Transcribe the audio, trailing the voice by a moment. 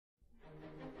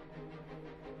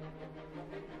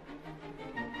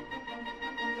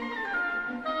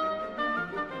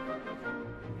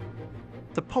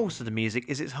The pulse of the music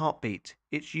is its heartbeat.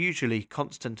 It's usually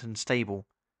constant and stable.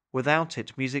 Without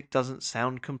it, music doesn't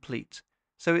sound complete,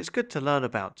 so it's good to learn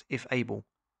about if able.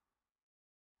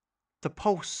 The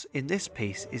pulse in this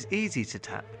piece is easy to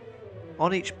tap.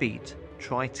 On each beat,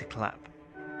 try to clap.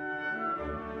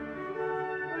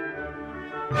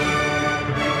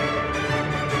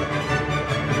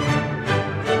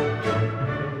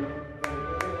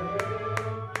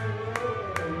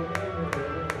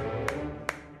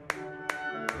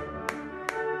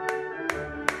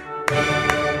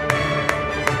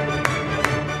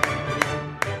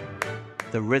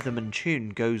 The rhythm and tune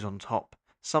goes on top,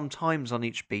 sometimes on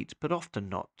each beat, but often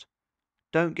not.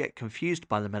 Don't get confused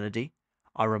by the melody.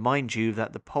 I remind you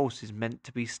that the pulse is meant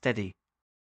to be steady.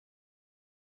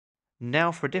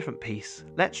 Now for a different piece,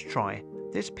 let's try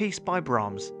this piece by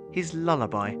Brahms, his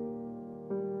Lullaby.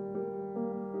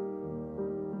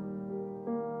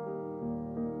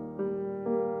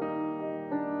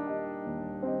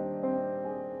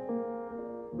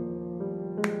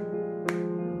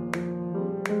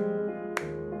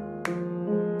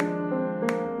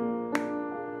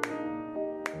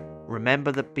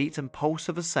 Remember that beat and pulse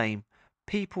are the same,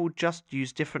 people just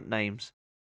use different names.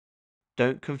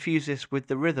 Don't confuse this with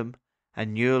the rhythm,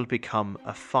 and you'll become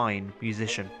a fine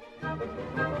musician.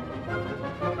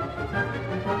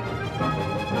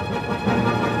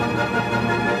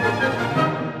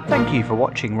 Thank you for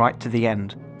watching right to the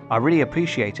end. I really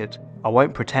appreciate it. I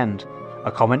won't pretend.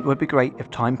 A comment would be great if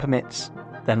time permits.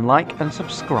 Then like and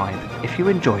subscribe if you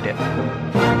enjoyed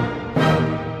it.